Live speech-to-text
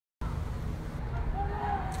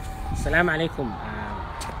السلام عليكم.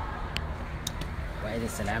 وإذا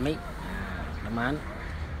سلامي دمان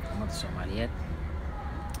أمد الصوماليات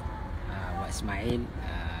وإسماعيل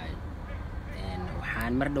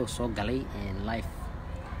وحان مردو سوق علي لايف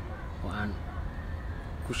وأن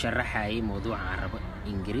كشرحي موضوع عربي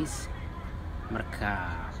إنجليز مركا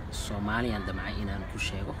الصومالي عندما عينا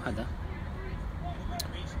كشيغو هذا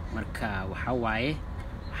مركا وحواي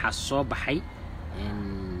حصو بحي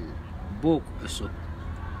بوك عصب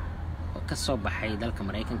kasoo baxay dalka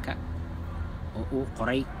Mareykanka oo uu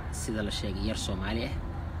qoray sida la sheegay yar Soomaali ah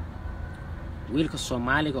wiilka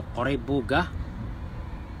Soomaaliga qoray buuga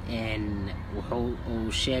wuxuu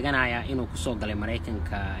sheeganayaa inuu ku soo galay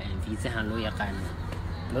Mareykanka fiisahan loo yaqaan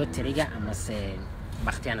lotteriga ama se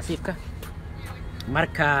bakhtiyaa nasiibka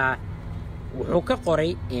marka wuxuu ka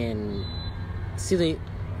qoray sidii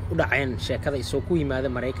u dhaceen sheekada isoo ku yimaada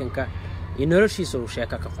Mareykanka iyo noloshiisa uu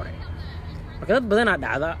sheeka ka qoray marka dad badan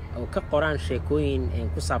dhacda oo ka qoraan sheekooyin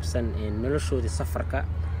ku saabsan noloshooda safarka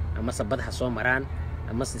ama sabadaha soo maraan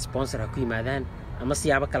ama sponsor ku yimaadaan ama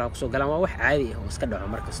siyaabo kale ku soo galaan waa wax caadi ah oo iska dhaco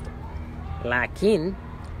markasto laakiin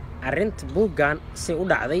arinta buugan si u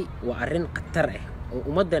dhacday waa arin qatar ah oo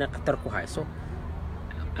ummadana qatar ku hayso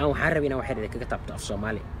aan waxaan rabaa inaan wax yar kaga taabto af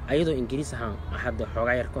Soomaali ayadoo Ingiriis ahaan hadda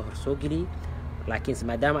xogaa yar ka hor soo galiyay laakiin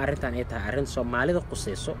maadaama arintan ay tahay arin Soomaalida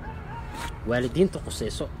qusayso waalidiinta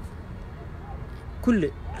qusayso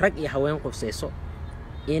كل رجع هواين قفسيسو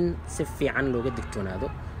إن سفي عن لوجد دكتونادو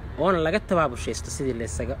وأنا لقيت تبعه شيء استسيد اللي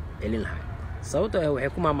سجى إلينها صوته هو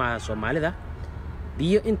حكومة مع الصومالي ده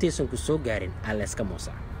بيو أنت يسون كسو جارين على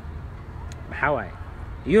إسكاموسا بحاول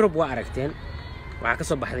يوروب وعركتين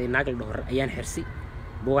وعكسوا بحذي ناقل دهر أيان حرسي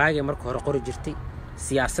بواجه مركو هرقور جرتي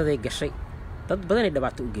سياسة ذي قشي تد بدن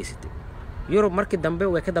يدبعتو جيستي يوروب مركي دمبي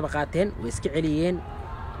وكذا بقاتين ويسكي عليين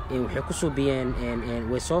وحكسوا بين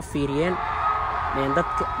ويصوف فيريين من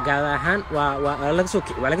dadka gaar ahaan waa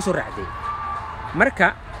laga soo raacday marka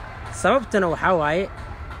sababtana waxa waaye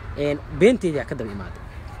beenteeda ka daba imaaday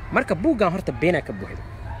marka buugan horta beena ka buuxdo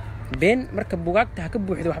been marka buugagta ka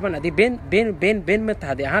buuxdo waxban adii been ma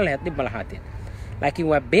tahay ahaan lahayd dib ma lahaateen laakiin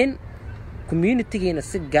waa been community-geena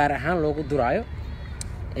si gaar ahaan loogu duraayo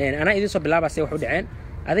ana idin soo bilaabay wax u dhaceen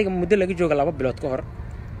adiga muddo laga jooga 2 bilood ka hor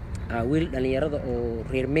wiil dhalinyarada oo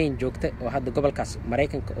reer Maine joogta oo hadda gobolkaas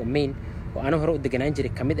Mareykanka oo Maine وأنا هروح دجنان جري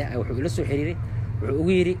كمدة أو حول السو حريري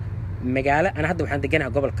وعويري مجال أنا هذا وحنا دجنها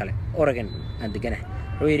قبل كله أوريجن عند دجنها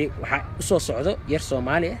ويري وصو صعدة يرسو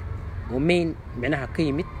مالي ومين معناها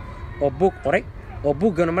قيمة وبوك قري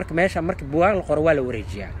وبوك جنو مرك ماشى مرك بواق القروال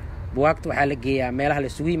ورجيا بواقت وحال جيا مالها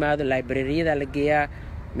السوي ما هذا اللايبراري ده لجيا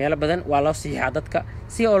مال بدن والله صحيح عددك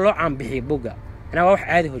سي الله عم بحي بوجا أنا واحد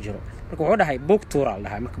عادي هجرو مرك وحده هاي بوك تورا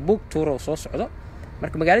لها مرك بوك تورا وصو صعدة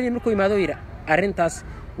مرك مجالي مركو يمادو يرا أرنتاس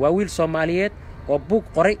وويل سوماليات وبوك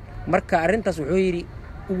قري مركا أرنتاس وحيري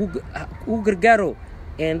وقرقارو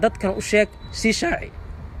إن دات كانوا أشياء سي شاعي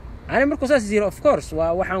أنا مركو ساس زيرو أوف كورس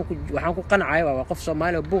وحانكو قنعي ووقف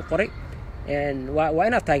سومالي وبوك قري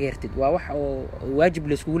وأنا تاجرتد واجب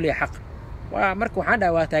لسكول لي حق ومركو حدا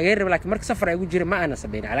وتاجر لكن مركو سفر يقول جري ما أنا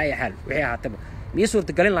سبين على أي حال وحي هاتبه ميسور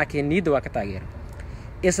تقالين لكن نيدو وكتاجر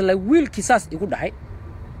إسلا ويل كيساس يقول دحي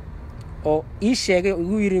أو إيش شيء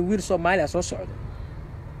يقول ويل سومالي أسوس سعودي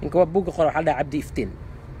إنك وابوك قرأ حدا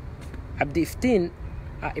عبد إفتين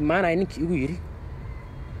إيمانا إنك يقولي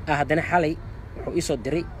هذا حالي ويسو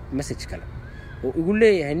دري مسج كلا ويقول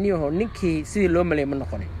لي هنيه هو إنك سيد اللوم اللي من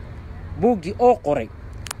نقني بوكي أو قري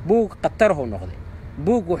بوك قطره نقضي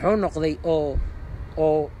بوك وحون نقضي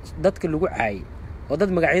أو ضدك اللي عاي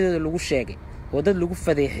وضد مقاعدة اللي شاقي وضد اللي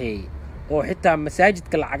فضيحي أو حتى مساجد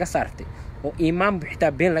كلا عجا صارتي وإمام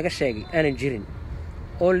بحتى بين لقى شاقي أنا جيرين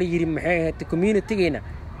أو اللي يجري محيه community جينا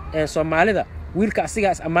Somalida wiilka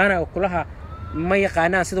asigaas amaana oo kulaha ma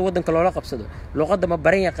yaqaanaan sida wadanka loola qabsado luqadda ma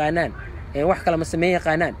baran yaqaanaan wax kale ma sameeyay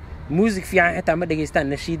yaqaanaan music fiican xitaa ma dhageystaan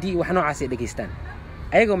nashiidi wax noocaas ay dhageystaan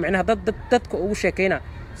ayagoo macnaha dadka ugu sheekayna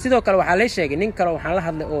sidoo kale waxa la sheegay nin kale waxaan la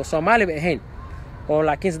hadlay oo Soomaali ba ahayn oo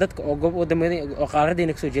laakiin dadka oo wadamada oo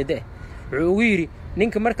qaaradeena kasoo jeeda wuxuu ugu yiri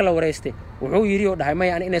ninka marka la wareystay wuxuu yiri oo dhahay ma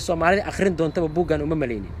yaan inay Soomaalida akhrin doonto buugan uma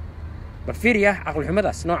maleeynin ba fiiriya aqal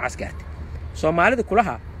xumadaas noocaas gaartay Soomaalida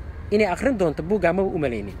kulaha inay akhrin doonto buuga ma u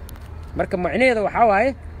maleeynin marka macnaheedu waxa waaye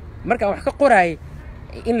marka wax ka qoray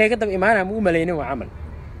in laga dab iimaana ma u maleeynin waa amal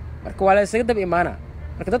marka wala isaga dab iimaana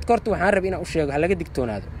marka dadka horta waxaan rabaa inaan u sheego hal laga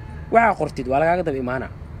digtoonaado waxa qortid waa laga dab iimaana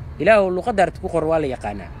ilaahu luqadda ku qor waa la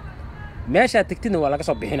yaqaana meesha tagtidna waa laga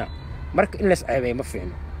soo bixina marka in la isceebay ma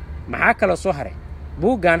fiicno maxaa kala soo haray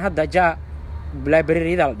buugan hadda jaa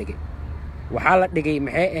library-da la dhigay waxaa la dhigay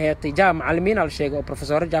maxay ahayd jaa macallimiin la sheegay oo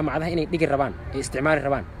professor jaamacadaha inay dhigi rabaan ay isticmaali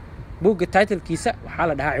rabaan buugga title-kiisa waxaa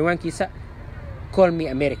la dhahaa ciwaankiisa Call Me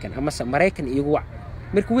American ama Mareykan iigu wac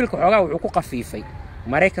marka wiilka xoogaa wuxuu ku qafiifay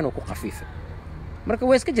Mareykan uu ku qafiifay marka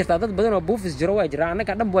way iska jirtaa dad badan oo buufis jiro waa jira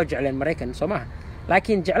anaga dhanba waa jecleen Mareykan Soomaha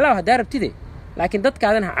laakiin jeclaa hadaa rabtide laakiin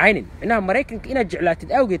dadkaadan ha caynin inaha Mareykanka inaad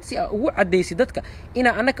jeclaatid awgeed si aad ugu cadaysid dadka ina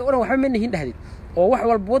anaka oran waxba ma nihin dhahdid oo wax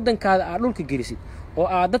walba wadankaada aad dhulka gelisid oo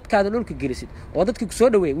aad dadkaada dhulka gelisid oo dadkii ku soo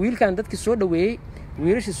dhaweeyay wiilkan dadkii soo dhaweeyay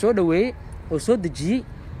wiilashii soo dhaweeyay oo soo dajiyay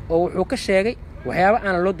oo wuxuu ka sheegay waxyaabo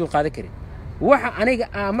aan loo dulqaadan karin waxa aniga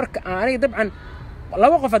marka aniga dabcan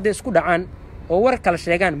laba qof hadday isku dhacaan oo war kala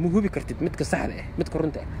sheegaan ma hubi kartid midka saxda ah midka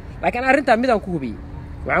runta ah laakiin arrinta mid aan ku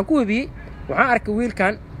hubiyay waxaan arkay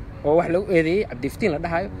wiilkan oo wax lagu eedeeyay Cabdiftiin la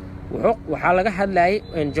dhahayo waxa laga hadlayay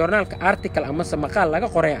journalka article ama maqaal laga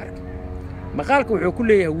qoray arkay maqaalka wuxuu ku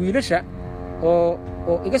leeyahay wiilasha oo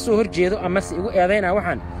iga soo horjeedo ama si igu eedeyna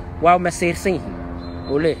waxaan waa maseersan yihiin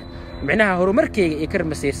oo leeyahay macnaha horumarkayga ay ka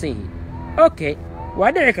maseersan yihiin okay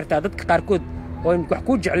waa dhici kartaa dadka qaarkood oo wax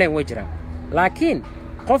ku jecleen way jiraan laakiin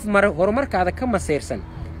qof horumarkaada ka maseersan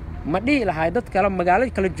ma dhihi lahay dad kale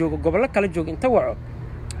magaalada kala jooga gobollo kala jooga inta waco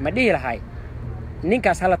ma dhihi lahay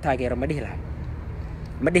ninkaas hala taageero ma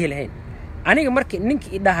dhihi lahayn aniga markii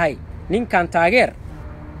ninkii dhahay ninkan taageer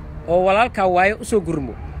oo walaalka waayo u soo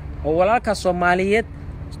gurmo oo walaalka Soomaaliyeed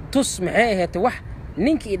tus maxay ahayd wax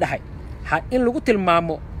ninkii dhahay in lagu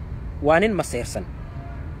tilmaamo waa nin maseersan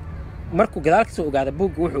markuu gadaalka soo ogaada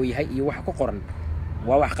buugga wuxuu yahay iyo wax ku qoran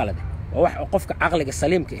waa wax qalad waa wax qofka aqliga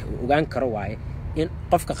saliimka ah ogaan karo waaye in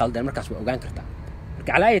qofka qaldan markaas waa ogaan kartaa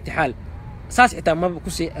marka ala ayati xaal saas xitaa ma ku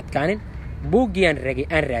sii adkaanin buuggiyan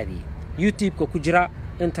aan raadiyay YouTube-ka ku jira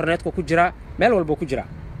internet-ka ku jira meel walba ku jira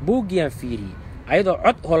buuggiyan fiiriyay ayadoo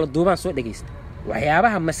cod oo la duubaan soo dhageysta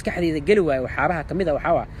waxyaabaha maskaxdeeda gali waay waxyaabaha kamid ah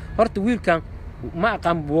waxa horta wiilkan ma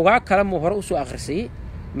aqaan buugaa kala ma hore u soo akhrisay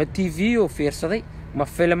ma TV oo fiirsaday ma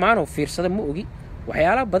filmaano fiirsaday ma ogi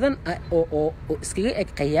waxyaalo badan oo iskaga eg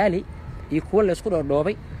qayaali iyo kuwa la isku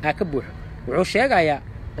dhoobay ka buuxo wuxuu sheegayaa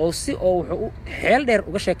oo si oo wuxuu xeel dheer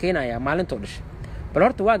uga sheekeynayaa maalinta dhashay bal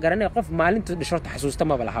horta waa garanay qof maalinta dhashay horta xasuusta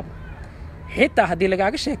ma balahabo xitaa hadii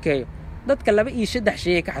lagaaga sheekeeyo dadka 2 iyo 3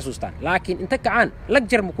 shay ka xasuustaan laakiin inta kacaan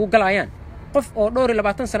lagjar ma ku galayaan qof oo dhowr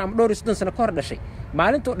 20 sano ama dhowr 30 sano ka hor dhashay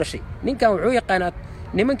maalinta dhashay ninkan wuxuu yaqaanaa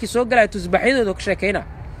nimankii soo galay tusbaxyadooda ka sheekeynaa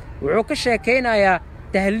wuxuu ka sheekeynayaa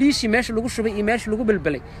tahliishi meesha lagu shubay iyo meesha lagu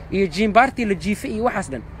balbalay iyo jiimbaartii la jiifay iyo waxaas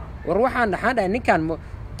dhan war waxaan dhaxaan ninkan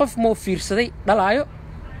qof moo fiirsaday dhalaayo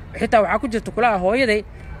xitaa waxa ku jirta kulaha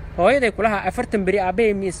hooyaday kulaha 40 bari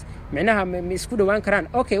aabay miis macnaha ma isku dhawaan karaan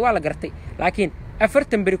okay waa la gartay laakiin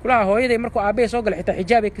 40 bari kulaha hooyaday markuu aabay soo galay xitaa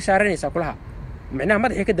xijaab ay ka saaranaysaa kulaha macnaha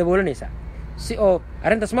madaxii ka daboolanaysaa si oo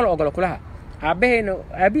arintaas ma la ogolo kulaha aabahayna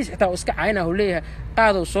aabiis xitaa iska caayna uu leeyahay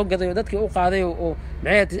qaado soo gaday dadkii u qaaday oo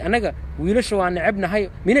macnaheed anaga wiilasha waan nacabnahay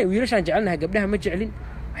mina wiilashaan jecelnahay gabdhaha ma jecelin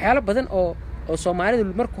waxyaalo badan oo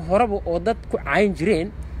Soomaalidu marka horeba oo dad ku caayin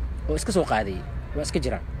jireen oo iska soo qaaday waa iska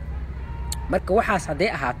jiraan marka waxaas haday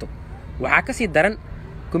ahaato waxa ka sii daran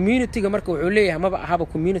community-ga marka wuxuu leeyahay maba ahaba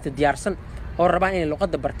community diyaarsan oo rabaan inay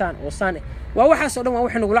luqadda bartaan oo saan waa waxaas oo dhan waa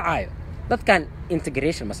wax nagu la caayo dadkan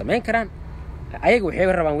integration ma sameyn karaan ayaga waxay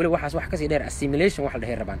rabaan wali waxaas wax ka sii dheer assimilation wax la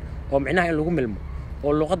dhahay rabaan oo macnaha in lagu milmo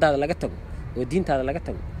oo luqadaada laga tago oo diintaada laga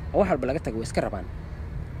tago oo wax walba laga tago iska rabaan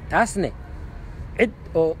taasne cid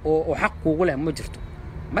oo xaq kuugu leh ma jirto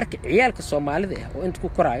marka ciyaalka Soomaalida ah oo inta ku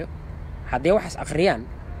koraayo haddii waxaas akhriyaan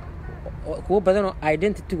kuwa badan oo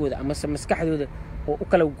identity-gooda ama maskaxdooda oo u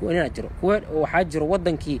kala go'naa jiro kuwa waxa jiro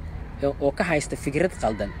wadankii oo ka haysta fikrad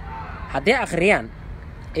qaldan haddii akhriyaan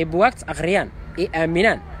ay buugta akhriyaan ay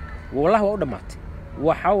aaminaan wallahi waa u dhamaatay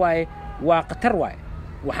waxa waaye waa qatar waaye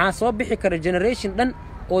waxaan soo bixi kara generation dhan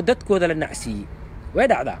oo dadkooda la nacsiiyay way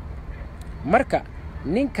dhacdaa marka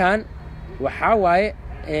ninkan waxa waaye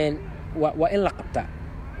waa in la qabtaa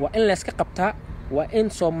waa in la iska qabtaa waa in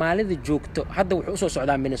Soomaalida joogto hadda wuxuu soo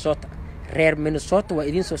socdaa Minnesota reer Minnesota waa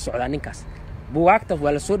idin soo socdaa ninkaas buugta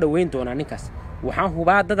waa la soo dhaweyn doonaa ninkaas waxaan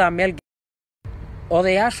hubaa dada meel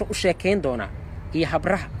odayaasha u sheekeyn doonaa iyo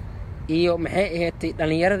habraha iyo maxay ahaatay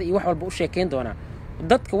dhalinyarada iyo wax walba u sheekeyn doonaa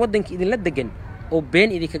dadka wadanka idin la degan oo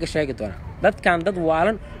been idin kaga sheegi doonaa dadkan dad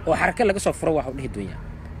waalan oo xarka laga soo furo wax u dhihi doonaa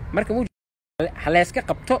marka hal iska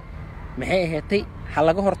qabto maxay ahaatay hal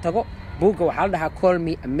laga hortago buugga waxa la dhahaa Call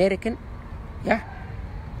Me American ya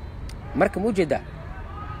marka muujada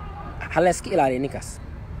hal iska ilaaliyo ninkaas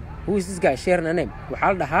who is this guy sharing a name waxa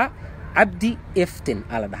la dhahaa Abdi Iftin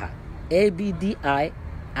ala dhahaa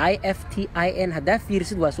ABDIIFTIN hadaa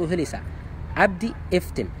fiirsid waa soo helaysaa Abdi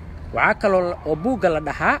Iftin waxa kale oo buugga la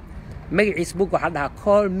dhahaa magaciisa buugga waxa la dhahaa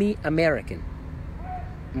Call Me American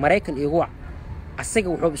Mareykan iigu wac asaga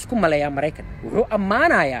wuxuu isku maleeyaa Mareykan wuxuu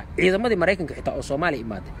ammaanayaa ciidamadii Mareykanka xitaa oo Soomaaliya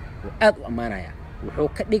imaaday oo aad u ammaanayaa wuxuu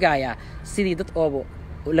ka dhigayaa sidii dad oobo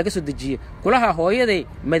laga soo dejiyay kulaha hooyaday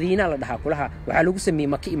Madiina la dhahaa kulaha waxa lagu sameeyay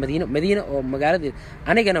Makka iyo Madiina oo magaalada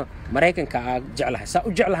anigana Mareykanka jeclahay saa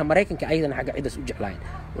u jeclahay Mareykanka ayadana xagga ciidas u jeclaayeen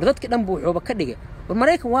war dadka dhan buu wuxuuba ka dhigay war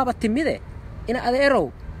Mareykan waaba timide in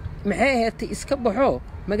adeerow maxay ahayd iska baxo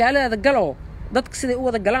magaalada galo dadka sidii u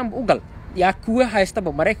wada galaan u gal yaa kuwa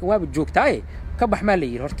haystaba Mareykan waaba joogtaaye ka bax ma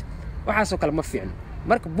leeyahay horta waxa soo kale ma fiicno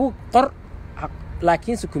marka buu qor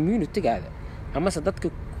laakiin si community-gaada ama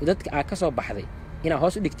dadka ka soo baxday ina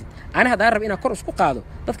hoos u dhigtid ana hadaa rab ina kor isku qaado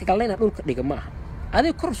dadka kale ina dhulka dhiga ma aha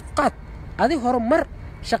adiga kor isku qaad adiga horumar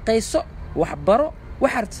shaqayso wax baro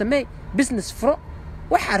waxaad sameey business fro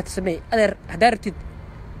waxaad sameey adeer hadaartid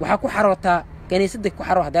waxa ku xarootaa kaniisada ku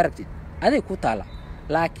xaroo hadaartid adiga ku taala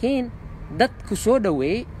laakiin dadku soo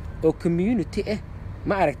dhaweey oo community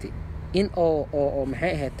ma aragtay in oo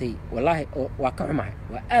maxay ahaatay wallahi waa ka xumahay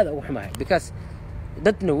waa aad ugu xumahay because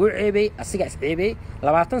dadna wuu ceebay asiga is ceebay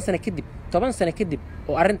 20 sano kadib 10 sano kadib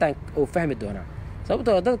oo arintan oo fahmi doona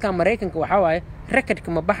sababtoo dadka Mareykanka waxa waaye record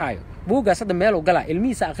ma baxayo buugaas hadda meel uu galaa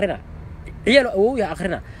ilmihiisa akhrina ciyaal awooya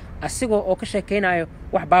akhrina asigoo oo ka sheekeynayo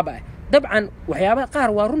wax baaba ah dabcan waxyaabaha qaar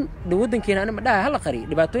waa run wadankeena ana ma dhaha hal qari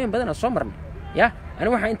dhibaatooyin badan soo marnay ya ana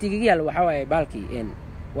waxa intii iga yaal waxa waaye baalkii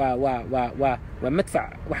waa madfac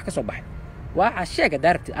wax ka soo baxay waa sheega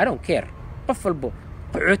daarti I don't care qof walbo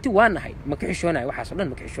qooti waanahay ma ka xishoonaay waxa soo dhan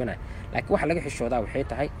ma ka xishoonaay laakiin waxa laga xishoodaa waxay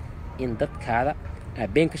tahay in dadkaada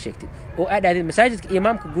been ka sheegtid oo aad aadid masaajidka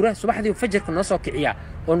imaamka guraha subaxdii fajrka noo soo kiciya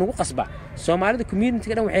oo nagu qasba Soomaalida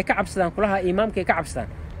community-ga dhan waxay ka cabsadaan kulaha imaamka ay ka cabsadaan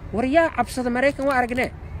war yaa cabsada Mareykan waa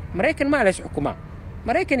aragnay Mareykan ma leeyahay xukuma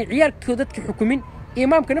Mareykan ciyaalkooda dadka xukumin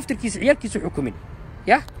imaamka naftirkiisa ciyaalkiisa xukumin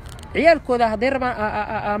ya ciyaalkooda haday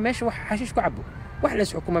rabaan meesha wax xashish ku cabo wax la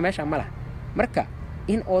xukuma meesha ma laha marka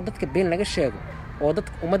in oo dadka been laga sheego oo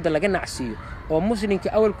dadka umada laga nacsiyo oo muslimka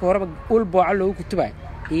awalka horeba ul booca loogu kutubay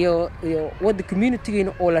iyo wada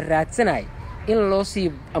community-geena oo la raadsanay in loo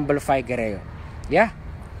sii amplify gareeyo ya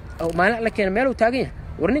oo maalin la keenay meel uu taagan yahay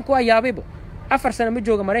warninku waa yaabaybo 4 sano ma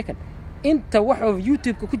jooga Mareykan inta wax oo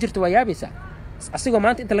YouTube-ka ku jirta waa yaabaysa asigoo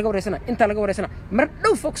maanta inta laga wareysana mar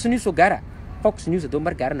dhow Fox News oo gaara Fox News doo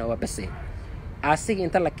mar gaarana waa bas asiga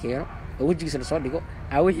inta la keeno oo wajigiisa la soo dhigo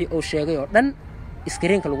wixii uu sheegay oo dhan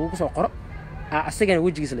screen-ka lagu soo qoro asigana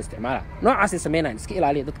wajigiisa la isticmaala noocaas ay sameeyaan iska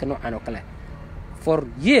ilaaliya dadka noocan oo kale for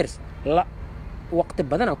years la waqti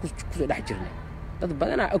badan ku soo dhex jirnay dad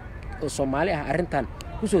badan oo Soomaali ah arintan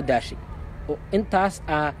ku soo daashay oo intaas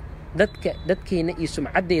dadkeena iyo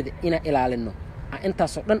sumcadeeda ina ilaalino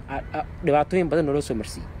intaas oo dhan dhibaatooyin badan loo soo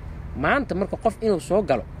marsiyay maanta marka qof inuu soo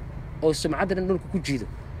galo oo sumcadeeda dhulka ku jiido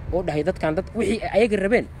oo dhahay dadkan dad wixii ayaga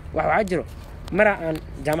rabeen waxa jiro mara aan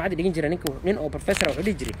jaamacada dhigin jiray nin oo professor oo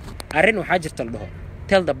dhigi jiray arin waxa jirta la dhaho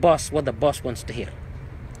tell the boss what the boss wants to hear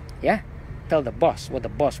yeah tell the boss what the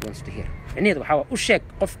boss wants to hear inay waxa u sheeg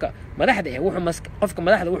qofka madaxda qofka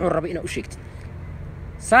madaxda wuxuu rabo inuu u sheegto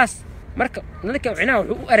saas marka dadka wicnaa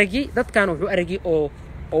wuxuu u aragay dadkan wuxuu aragay oo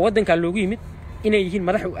wadanka loogu yimid inay yihiin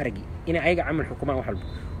madax u aragay inay ayaga amal xukumaan wax walba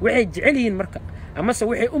waxay jecel yihiin marka ama se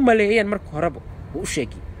waxay u maleeyeen marka horeba u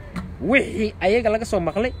sheegay wixii ayaga laga soo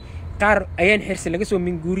maqlay qaar ayaan xirsi laga soo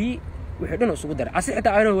minguuriyay wixii dhan isugu daray asixta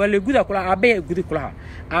ayna waa la gudaa kula aabahay gudi kulaha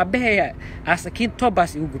aabahay asakiin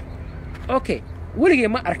tobaas igu gud okay waligeey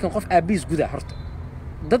ma arkin qof aabiis gudaa horta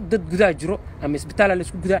dad gudaa jiro ama isbitaal la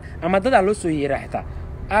isku gudaa ama dad loo soo yeeraa xitaa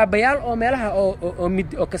aabayaal oo meelaha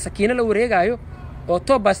oo ka sakiina la wareegayo oo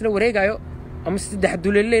tobaas la wareegayo ama saddex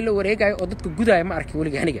duleele la wareegayo oo dadka gudaaya ma arkin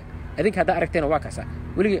waligeey aniga adinka hada aragteen waa kaasa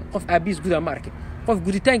waligeey qof aabiis gudaa ma arkin qof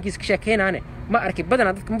guditaankiisa ka sheekeynaane ma arkin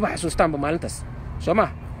badana dadka ma xasuustaan maalintaas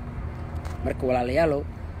Soomaa marka walaalayaal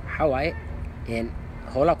waxa waaye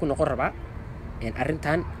howla ku noqon rabaa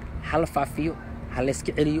arintan hal faafiyo hal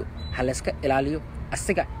iska celiyo hal iska ilaaliyo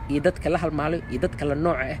asiga iyo dadka la halmaalo iyo dadka la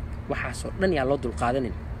nooc ah waxa soo dhan yaa loo dul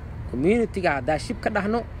qaadanin community-ga hada shib ka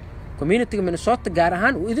dhahno community-ga Minnesota gaar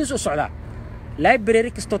ahaan uu idin soo socdaa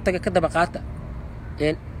library kasto taga ka daba qaata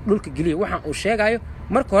dhulka galiya waxa uu sheegayo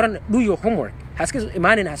marka hore do your homework haska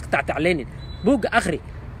imaanina haska tactacleenin buuga akhri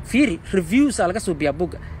fiiri reviews laga soo biya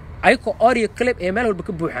buuga ayko audio clip ee meel walba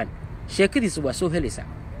ka buuxaan sheekadiisa waa soo helaysa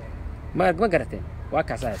ma garateen waa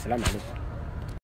kaas assalaamu calaykum